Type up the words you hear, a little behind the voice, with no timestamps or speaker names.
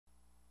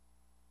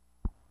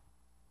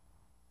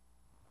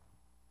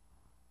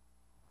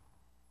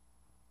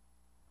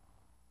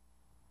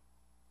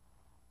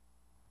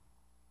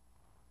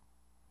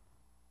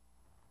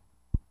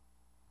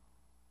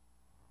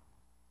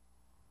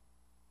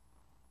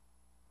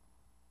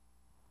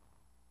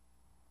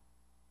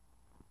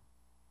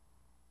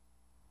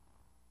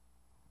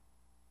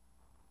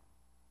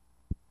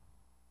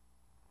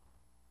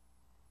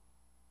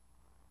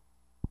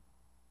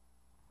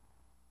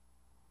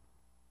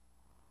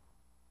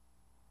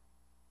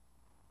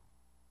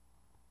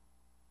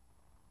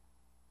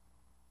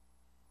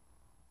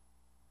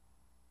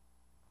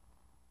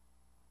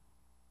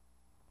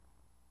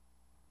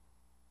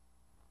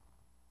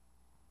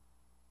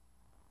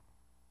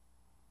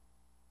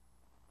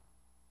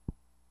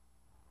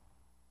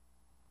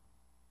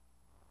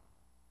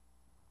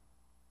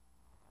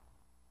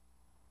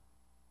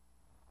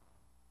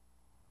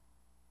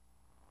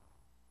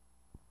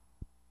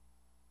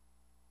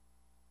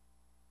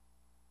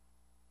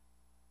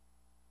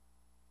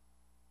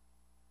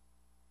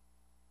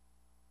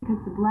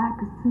because the black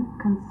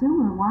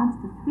consumer wants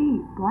to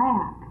see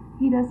black.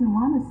 He doesn't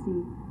want to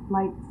see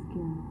light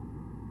skin.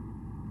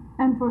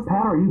 And for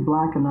Pat, are you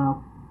black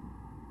enough?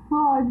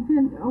 Well,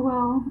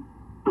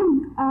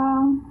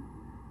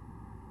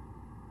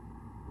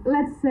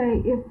 let's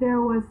say if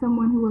there was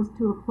someone who was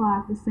to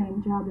apply for the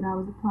same job that I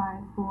was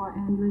applying for,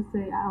 and let's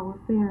say I were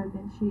fairer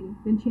than she,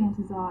 then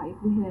chances are, if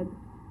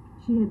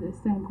she had the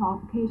same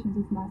qualifications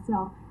as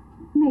myself,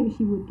 maybe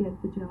she would get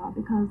the job,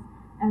 because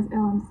as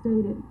Ellen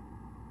stated,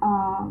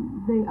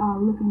 they are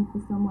looking for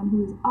someone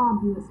who is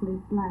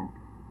obviously black,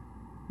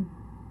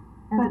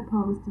 as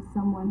opposed to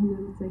someone who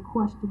is, say,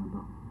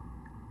 questionable.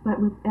 But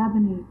with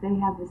ebony, they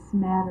have a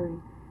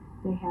smattering.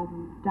 They have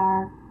them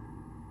dark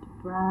to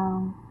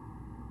brown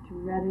to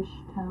reddish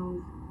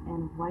tones,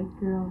 and a white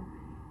girl,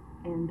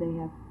 and they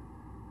have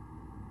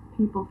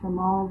people from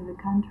all over the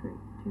country,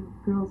 too,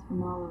 girls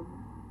from all over.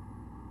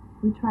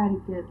 We try to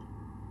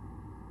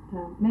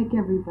make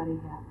everybody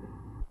happy.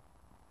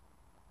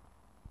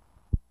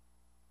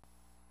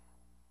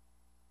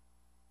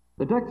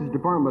 The Texas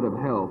Department of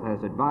Health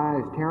has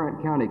advised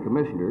Tarrant County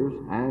Commissioners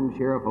and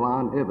Sheriff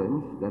Lon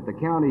Evans that the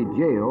county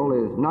jail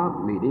is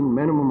not meeting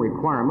minimum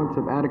requirements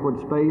of adequate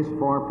space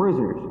for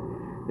prisoners.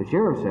 The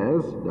sheriff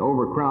says the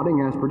overcrowding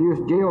has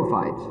produced jail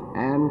fights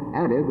and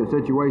added the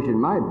situation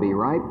might be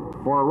ripe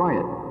for a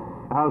riot.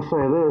 I'll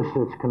say this,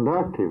 it's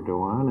conductive to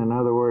one. In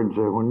other words,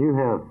 when you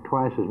have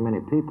twice as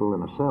many people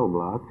in a cell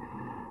block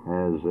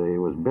as it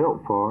was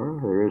built for,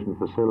 there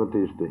isn't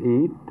facilities to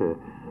eat, to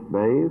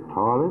bathe,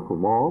 toilet,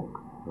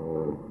 walk,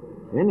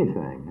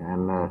 anything.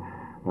 And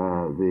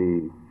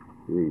the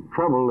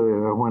trouble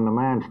when the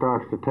man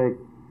starts to take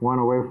one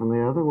away from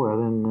the other, well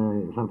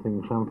then some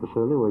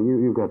facility, well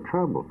you've got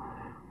trouble.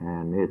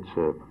 And it's,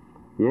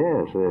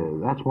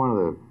 that's one of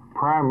the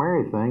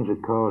primary things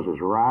that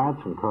causes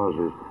riots and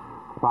causes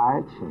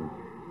fights and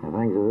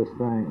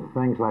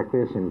things like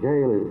this in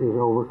jail is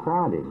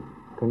overcrowding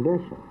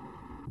condition.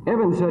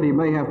 Evans said he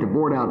may have to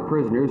board out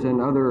prisoners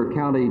in other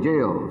county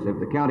jails if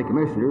the county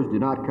commissioners do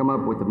not come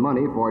up with the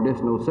money for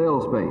additional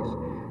cell space.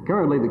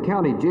 Currently, the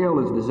county jail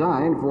is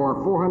designed for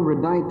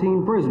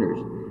 419 prisoners,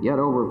 yet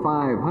over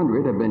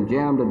 500 have been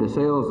jammed into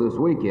cells this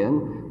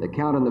weekend. The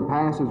count in the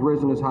past has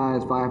risen as high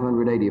as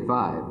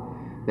 585.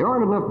 There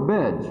aren't enough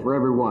beds for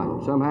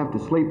everyone. Some have to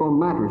sleep on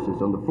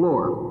mattresses on the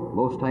floor.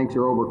 Most tanks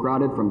are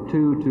overcrowded from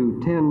 2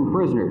 to 10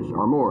 prisoners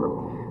or more.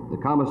 The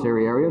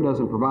commissary area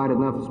doesn't provide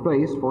enough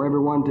space for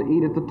everyone to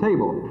eat at the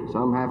table.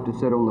 Some have to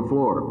sit on the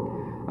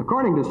floor.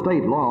 According to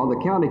state law, the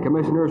county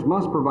commissioners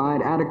must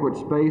provide adequate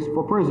space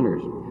for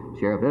prisoners.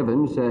 Sheriff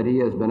Evans said he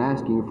has been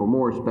asking for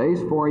more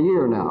space for a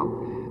year now.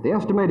 The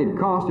estimated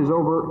cost is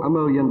over $1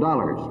 million.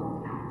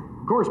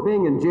 Of course,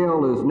 being in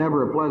jail is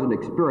never a pleasant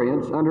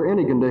experience under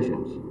any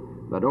conditions,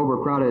 but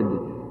overcrowded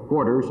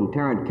quarters in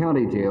Tarrant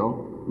County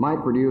Jail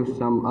might produce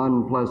some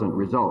unpleasant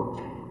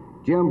results.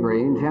 Jim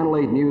Green, Channel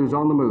 8 News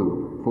on the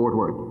Move, Fort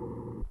Worth.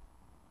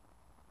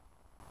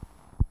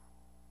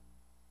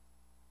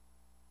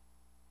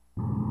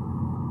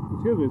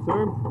 Excuse me,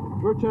 sir.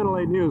 We're Channel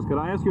 8 News. Could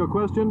I ask you a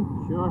question?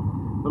 Sure.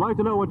 I'd like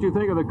to know what you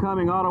think of the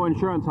coming auto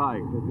insurance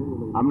hike.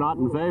 I'm not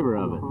in favor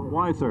of it.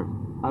 Why, sir?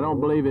 I don't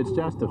believe it's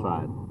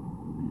justified.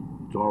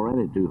 It's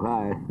already too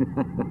high.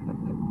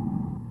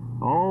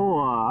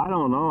 I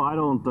don't know. I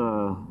don't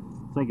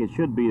think it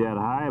should be that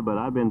high, but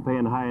I've been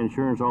paying high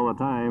insurance all the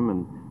time,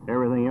 and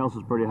everything else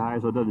is pretty high,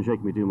 so it doesn't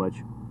shake me too much.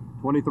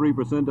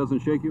 23% doesn't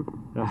shake you?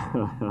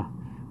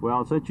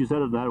 Well, since you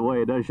said it that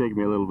way, it does shake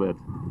me a little bit.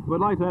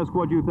 We'd like to ask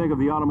what you think of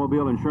the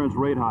automobile insurance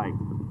rate hike.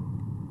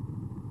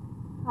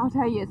 I'll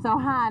tell you, it's so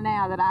high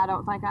now that I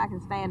don't think I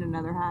can stand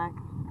another hike.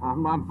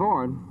 I'm not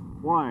for it.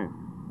 Why?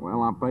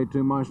 Well, I pay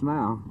too much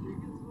now.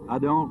 I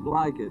don't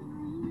like it.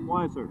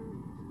 Why, sir?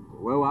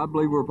 Well, I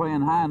believe we're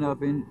paying high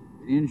enough in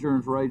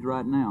insurance rates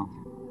right now.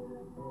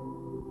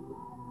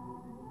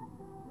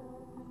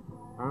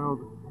 Well,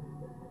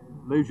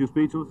 leaves you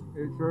speechless?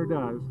 It sure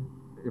does.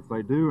 If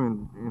they do,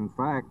 in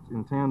fact,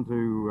 intend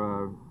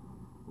to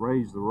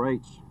raise the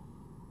rates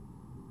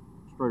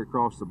straight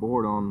across the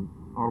board on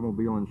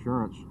automobile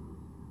insurance,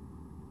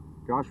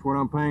 gosh, what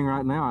I'm paying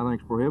right now I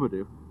think is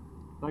prohibitive.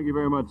 Thank you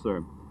very much,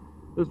 sir.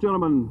 This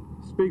gentleman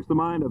speaks the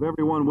mind of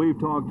everyone we've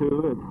talked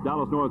to at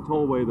Dallas North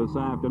Tollway this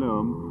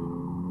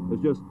afternoon.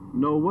 There's just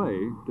no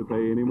way to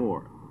pay any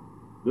more.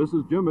 This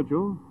is Jim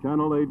Mitchell,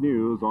 Channel 8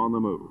 News on the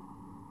Move.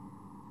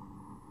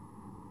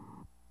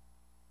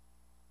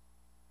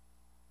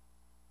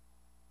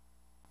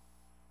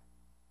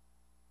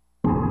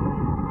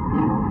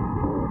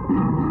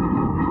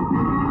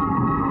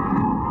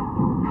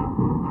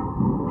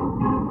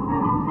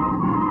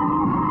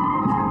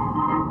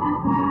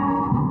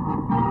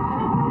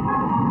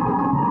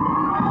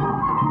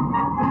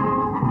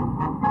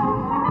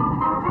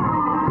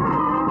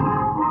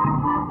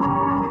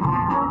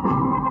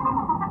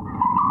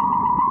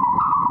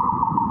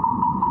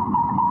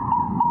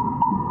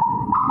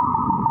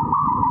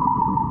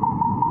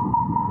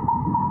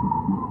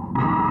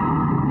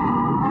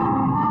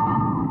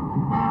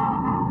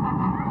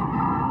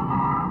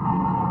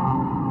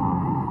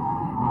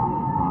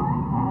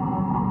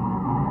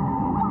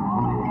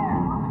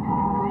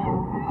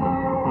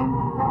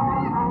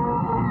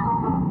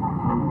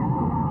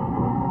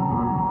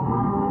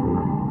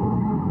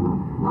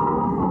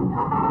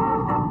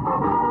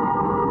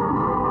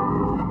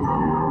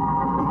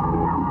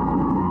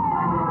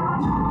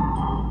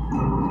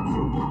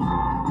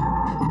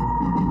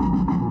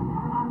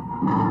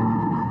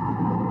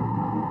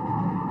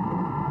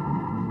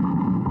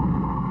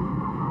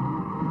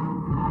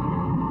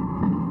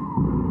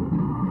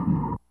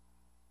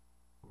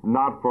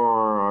 not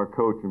for a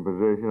coaching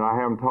position. I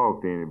haven't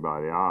talked to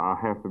anybody. I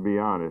have to be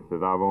honest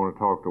that I've only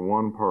talked to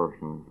one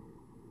person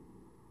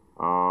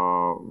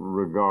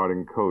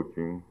regarding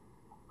coaching,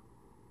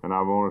 and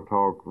I've only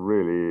talked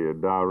really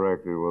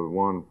directly with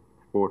one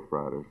sports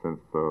writer since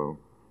the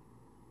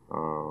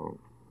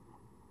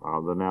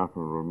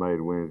announcement was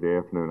made Wednesday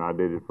afternoon. I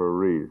did it for a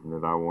reason,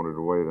 that I wanted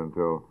to wait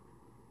until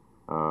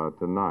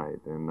tonight,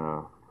 and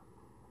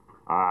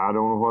I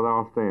don't know whether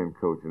I'll stay in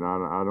coaching.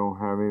 I don't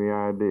have any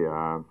idea.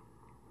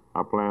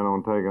 I plan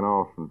on taking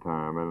off some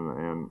time,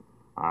 and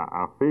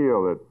I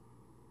feel that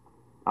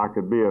I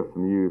could be of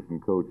some use in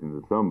coaching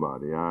to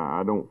somebody.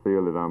 I don't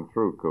feel that I'm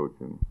through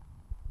coaching.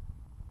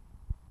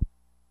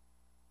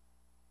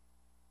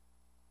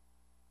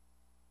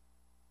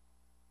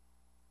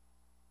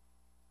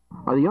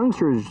 Are the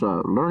youngsters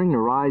learning to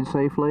ride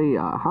safely?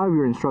 How have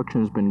your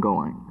instructions been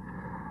going?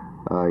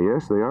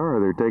 Yes, they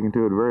are. They're taking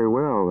to it very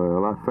well, a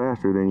lot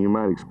faster than you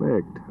might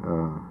expect.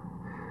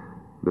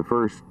 The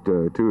first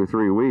 2 or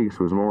 3 weeks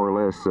was more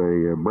or less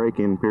a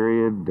break-in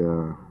period,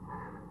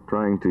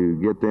 trying to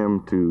get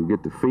them to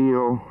get the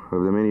feel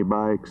of the mini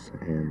bikes,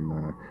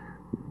 and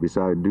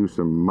besides do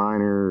some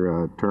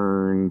minor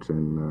turns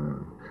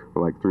and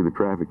like through the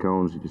traffic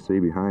cones that you see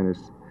behind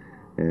us,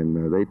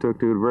 and they took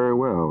to it very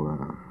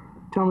well.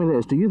 Tell me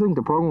this, do you think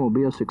the program will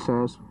be a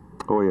success?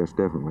 Oh yes,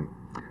 definitely.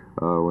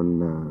 When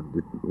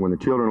the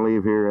children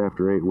leave here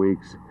after 8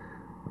 weeks,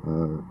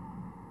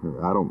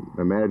 I don't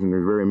imagine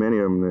there's very many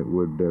of them that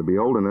would be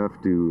old enough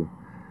to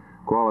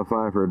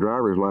qualify for a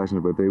driver's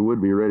license, but they would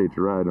be ready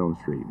to ride on the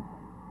street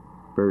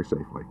very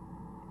safely.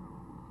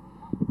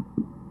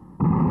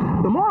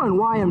 The Moreland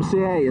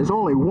YMCA is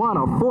only one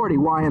of 40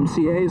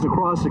 YMCAs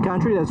across the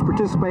country that's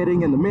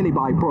participating in the mini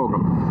bike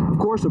program. Of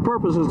course, the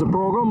purpose of the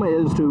program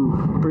is to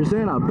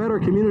present a better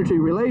community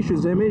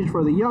relations image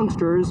for the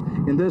youngsters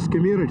in this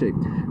community.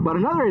 But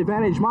another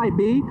advantage might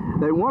be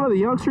that one of the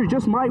youngsters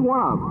just might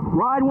want to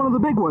ride one of the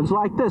big ones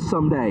like this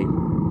someday.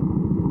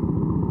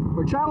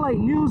 For Channel 8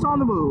 News on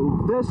the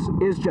Move, this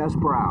is Jess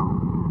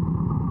Brown.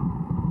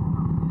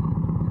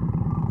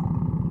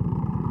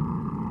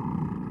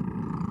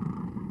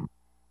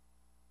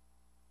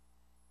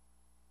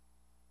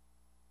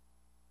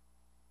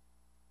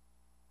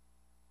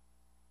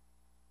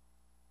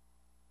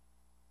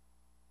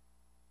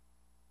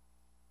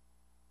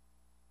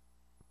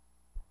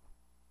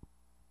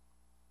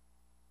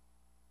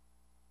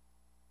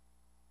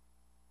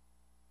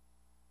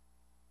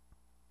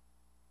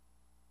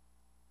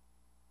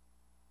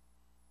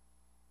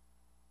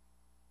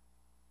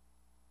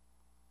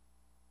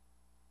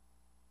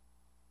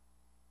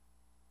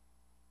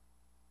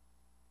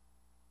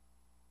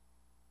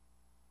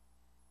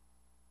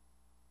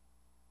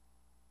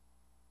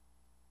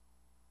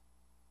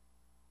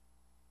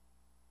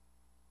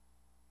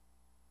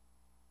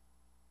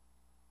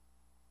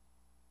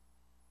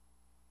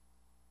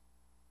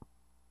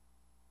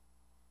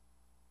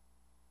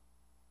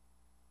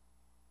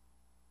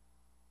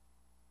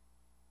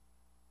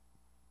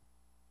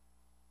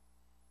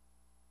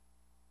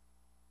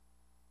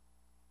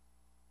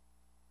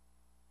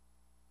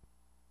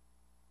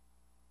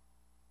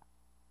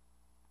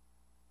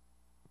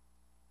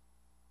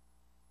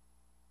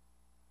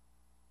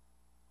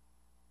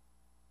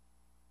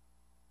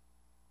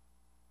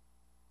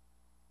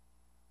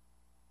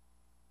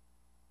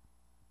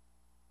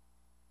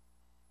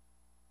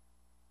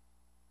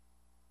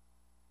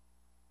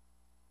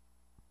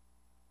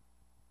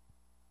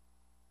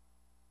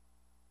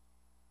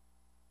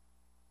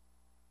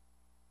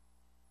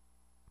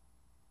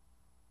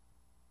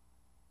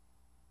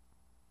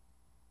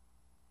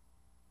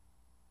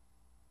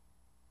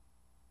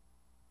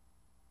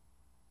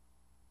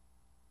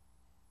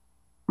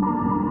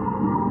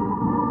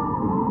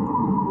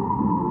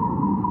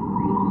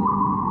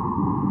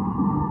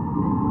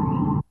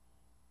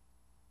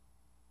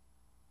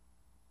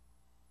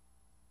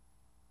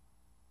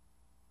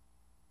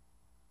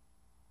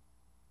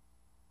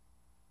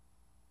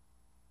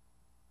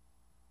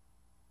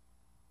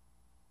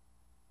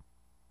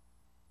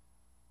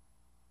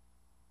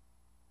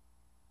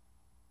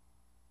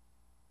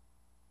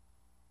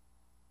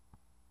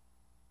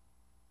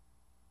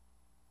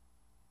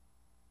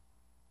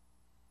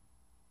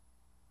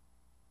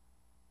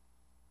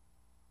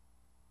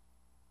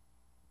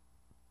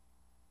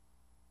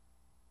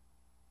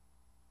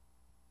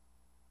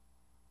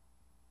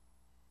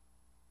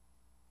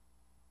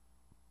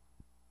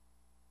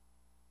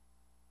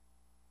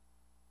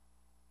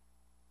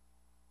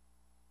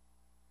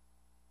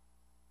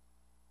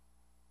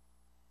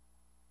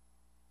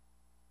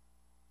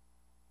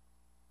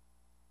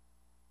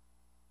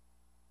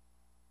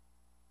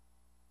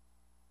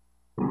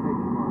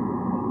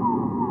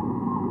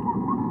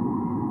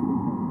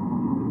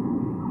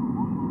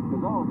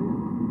 Because all it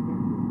is